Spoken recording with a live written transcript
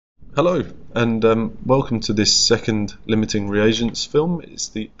Hello, and welcome to this second limiting reagents film. It's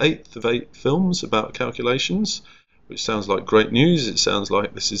the 8th of 8 films about calculations, which sounds like great news. It sounds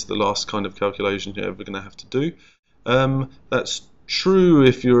like this is the last kind of calculation you're ever going to have to do. That's true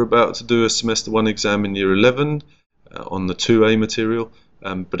if you're about to do a semester 1 exam in year 11 on the 2A material,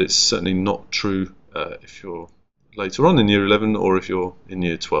 but it's certainly not true if you're later on in year 11 or if you're in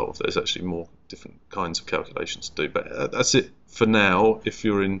year 12. There's actually more different kinds of calculations to do, but that's it for now if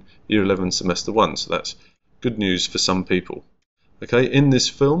you're in year 11 semester 1, so that's good news for some people. Okay, in this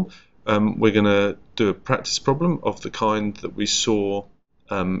film we're going to do a practice problem of the kind that we saw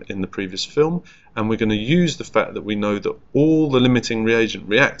in the previous film, and we're going to use the fact that we know that all the limiting reagent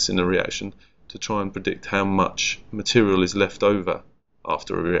reacts in a reaction to try and predict how much material is left over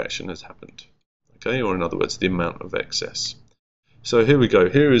after a reaction has happened. Okay, or in other words, the amount of excess. So here we go.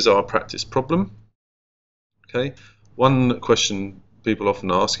 Here is our practice problem. Okay, one question people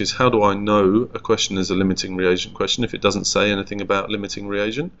often ask is, how do I know a question is a limiting reagent question if it doesn't say anything about limiting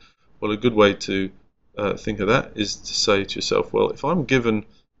reagent? Well, a good way to think of that is to say to yourself, well, if I'm given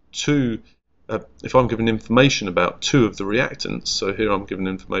information about two of the reactants, so here I'm given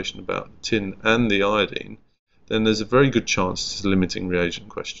information about the tin and the iodine, then there's a very good chance it's a limiting reagent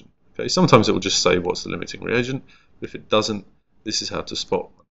question. Okay, sometimes it will just say what's the limiting reagent, but if it doesn't, this is how to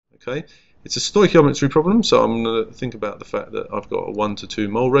spot one. Okay, it's a stoichiometry problem, so I'm going to think about the fact that I've got a 1 to 2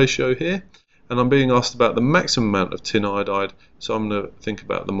 mole ratio here, and I'm being asked about the maximum amount of tin iodide, so I'm going to think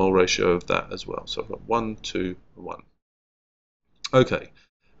about the mole ratio of that as well. So I've got 1, 2, 1. Okay,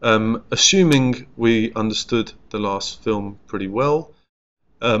 assuming we understood the last film pretty well,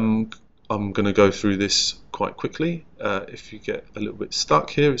 I'm going to go through this quite quickly. If you get a little bit stuck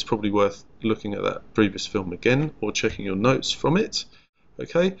here, it's probably worth looking at that previous film again or checking your notes from it.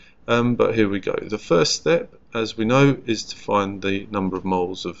 Okay, but here we go. The first step, as we know, is to find the number of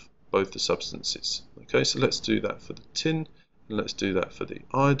moles of both the substances. Okay, so let's do that for the tin, and let's do that for the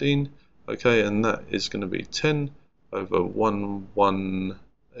iodine. Okay, and that is going to be 10 over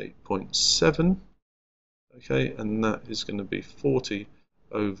 118.7. Okay, and that is going to be 40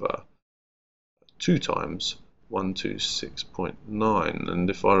 over 2 times 126.9, and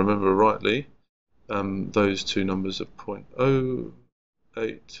if I remember rightly, those two numbers are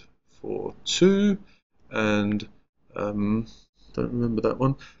 0.0842 and don't remember that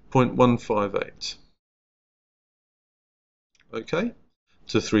one, 0.158. Okay,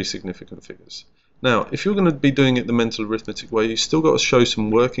 to 3 significant figures. Now, if you're going to be doing it the mental arithmetic way, you've still got to show some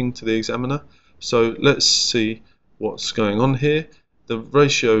working to the examiner. So let's see what's going on here. The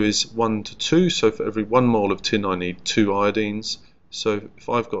ratio is 1 to 2, so for every 1 mole of tin I need 2 iodines. So if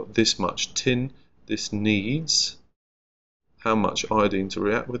I've got this much tin, this needs how much iodine to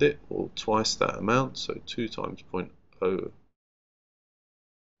react with it? Well, twice that amount, so 2 times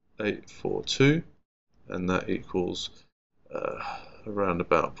 0.0842, and that equals around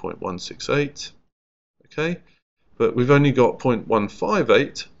about 0.168. Okay, but we've only got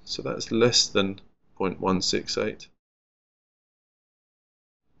 0.158, so that's less than 0.168.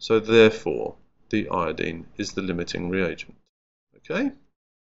 So therefore, the iodine is the limiting reagent. Okay.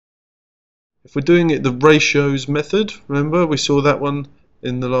 If we're doing it the ratios method, remember we saw that one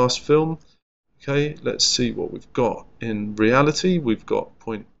in the last film. Okay, let's see what we've got in reality. We've got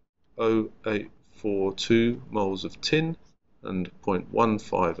 0.0842 moles of tin and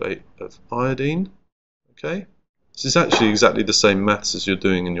 0.158 of iodine. Okay, this is actually exactly the same maths as you're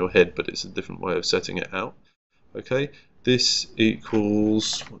doing in your head, but it's a different way of setting it out. Okay, this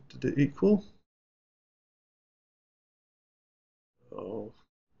equals, what did it equal? Oh,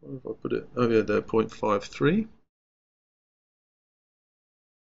 where have I put it? Oh yeah, there, 0.53.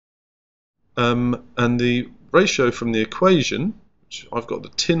 And the ratio from the equation, which I've got the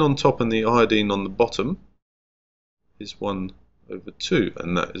tin on top and the iodine on the bottom, is 1 over 2,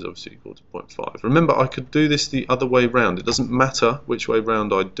 and that is obviously equal to 0.5. Remember, I could do this the other way round. It doesn't matter which way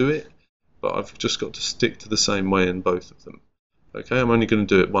round I do it, but I've just got to stick to the same way in both of them. Okay, I'm only going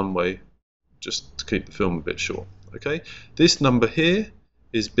to do it one way just to keep the film a bit short. Okay, this number here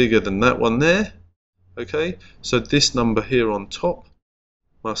is bigger than that one there. Okay, so this number here on top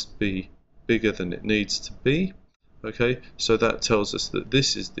must be bigger than it needs to be. Okay, so that tells us that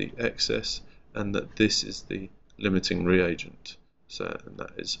this is the excess and that this is the limiting reagent. So, and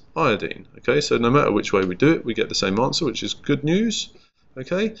that is iodine. Okay, so no matter which way we do it, we get the same answer, which is good news.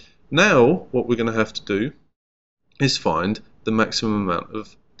 Okay, now what we're going to have to do is find the maximum amount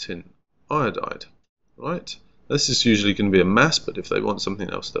of tin iodide. Right? This is usually going to be a mass, but if they want something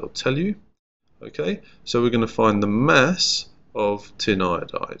else, they'll tell you. Okay, so we're going to find the mass of tin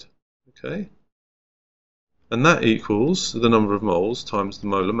iodide. Okay, and that equals the number of moles times the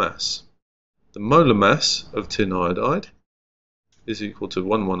molar mass. The molar mass of tin iodide is equal to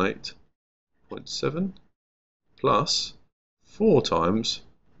 118.7 plus 4 times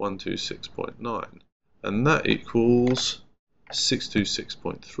 126.9, and that equals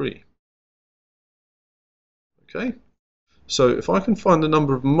 626.3. Okay, so if I can find the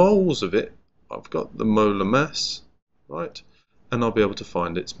number of moles of it, I've got the molar mass, right, and I'll be able to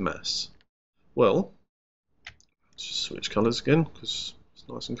find its mass. Well, let's just switch colours again because it's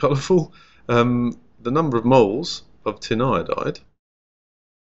nice and colourful. The number of moles of tin iodide,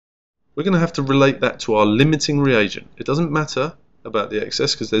 we're going to have to relate that to our limiting reagent. It doesn't matter about the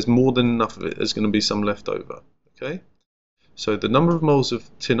excess because there's more than enough of it. There's going to be some left over. Okay, so the number of moles of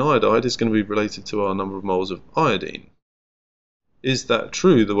tin iodide is going to be related to our number of moles of iodine. Is that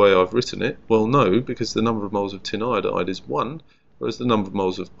true the way I've written it? Well, no, because the number of moles of tin iodide is 1, whereas the number of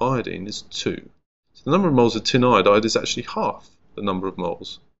moles of iodine is 2. So the number of moles of tin iodide is actually half the number of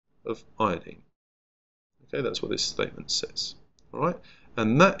moles of iodine. Okay, that's what this statement says. All right,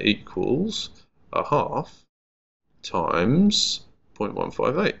 and that equals a half times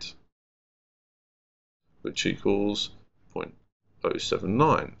 0.158, which equals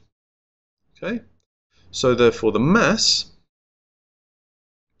 0.079. Okay, so therefore the mass,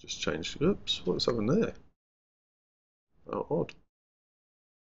 just changed, oops, what's happened there? Oh, odd.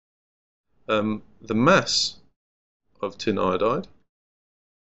 The mass of tin iodide,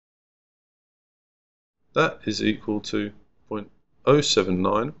 that is equal to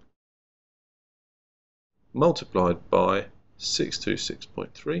 0.079 multiplied by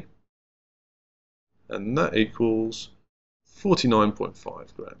 626.3, and that equals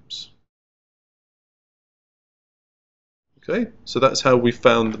 49.5 grams. Okay, so that's how we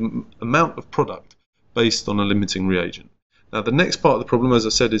found the amount of product based on a limiting reagent. Now the next part of the problem, as I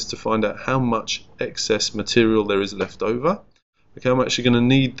said, is to find out how much excess material there is left over. Okay, I'm actually going to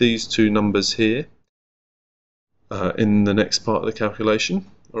need these two numbers here in the next part of the calculation.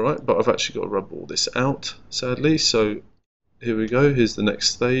 Alright, but I've actually got to rub all this out, sadly, so here we go, here's the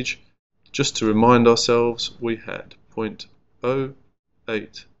next stage. Just to remind ourselves, we had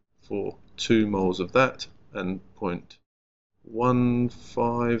 0.0842 moles of that and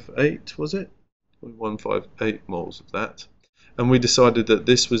 0.158, was it? 0.158 moles of that, and we decided that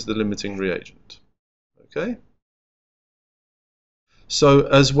this was the limiting reagent. Okay? So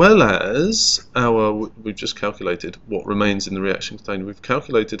as well as we've just calculated what remains in the reaction container, we've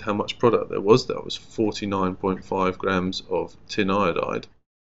calculated how much product there was. That was 49.5 grams of tin iodide.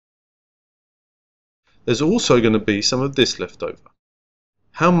 There's also going to be some of this left over.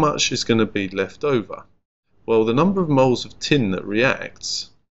 How much is going to be left over? Well, the number of moles of tin that reacts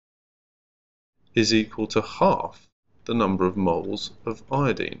is equal to half the number of moles of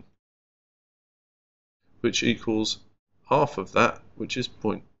iodine, which equals half of that, which is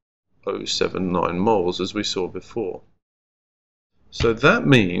 0.079 moles, as we saw before. So that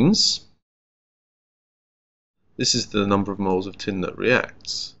means this is the number of moles of tin that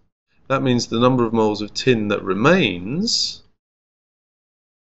reacts. That means the number of moles of tin that remains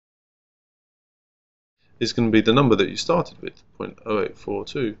is going to be the number that you started with,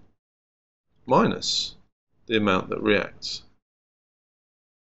 0.0842, minus the amount that reacts.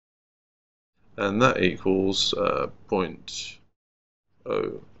 And that equals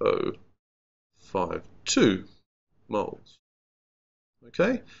 0.0052 moles.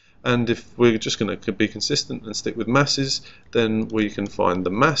 Okay, and if we're just going to be consistent and stick with masses, then we can find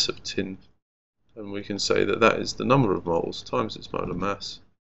the mass of tin, and we can say that that is the number of moles times its molar mass,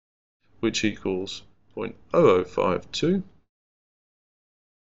 which equals 0.0052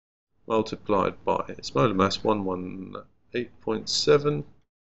 multiplied by its molar mass, 118.7.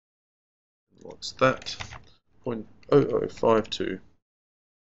 What's that? 0.0052.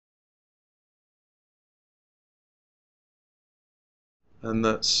 And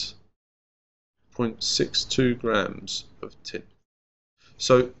that's 0.62 grams of tin.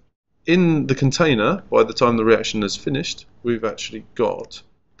 So in the container, by the time the reaction is finished, we've actually got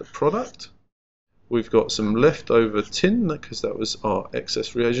the product, we've got some leftover tin because that was our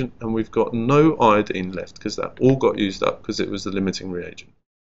excess reagent, and we've got no iodine left because that all got used up because it was the limiting reagent.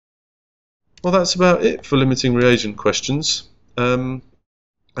 Well, that's about it for limiting reagent questions, and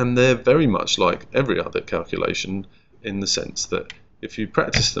they're very much like every other calculation in the sense that if you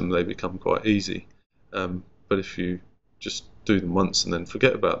practice them, they become quite easy, but if you just do them once and then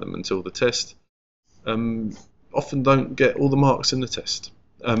forget about them until the test, often don't get all the marks in the test.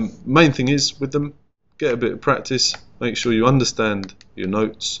 Main thing is with them, get a bit of practice, make sure you understand your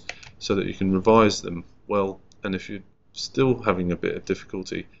notes so that you can revise them well, and if you're still having a bit of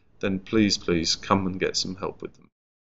difficulty, then please come and get some help with them.